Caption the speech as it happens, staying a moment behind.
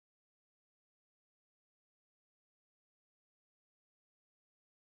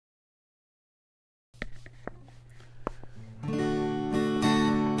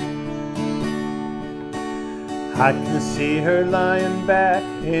I can see her lying back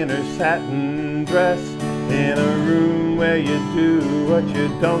in her satin dress, in a room where you do what you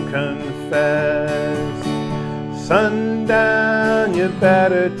don't confess. Sundown, you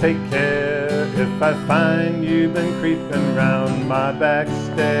better take care if I find you've been creeping round my back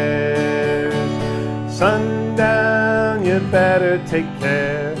stairs. Sundown, you better take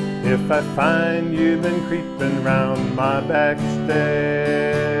care if I find you've been creeping round my back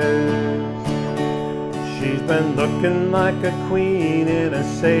stairs. She's been looking like a queen in a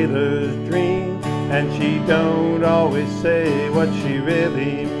sailor's dream, and she don't always say what she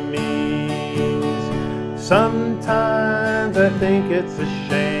really means. Sometimes I think it's a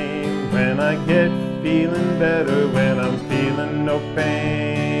shame when I get feeling better when I'm feeling no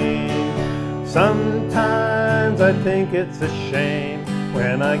pain. Sometimes I think it's a shame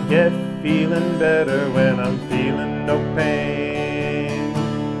when I get feeling better when I'm feeling no pain.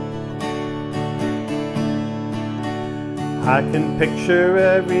 I can picture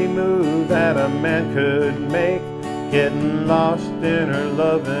every move that a man could make. Getting lost in her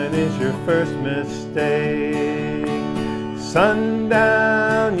loving is your first mistake.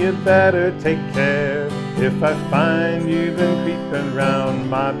 Sundown, you better take care if I find you've been creeping round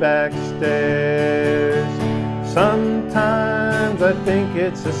my back stairs. Sometimes I think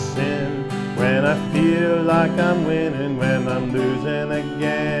it's a sin when I feel like I'm winning when I'm losing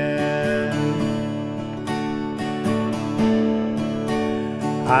again.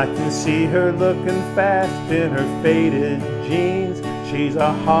 I can see her looking fast in her faded jeans. She's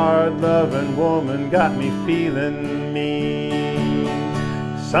a hard-loving woman, got me feeling mean.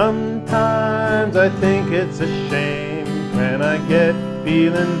 Sometimes I think it's a shame when I get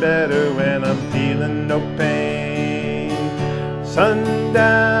feeling better when I'm feeling no pain.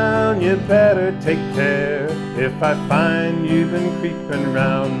 Sundown, you better take care if I find you've been creeping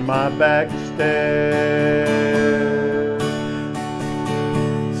round my back stairs.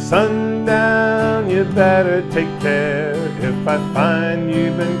 Sundown, you better take care if I find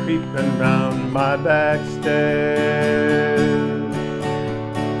you've been creeping round my back stairs.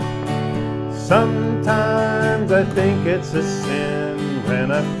 Sometimes I think it's a sin when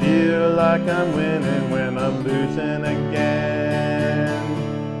I feel like I'm winning when I'm losing again.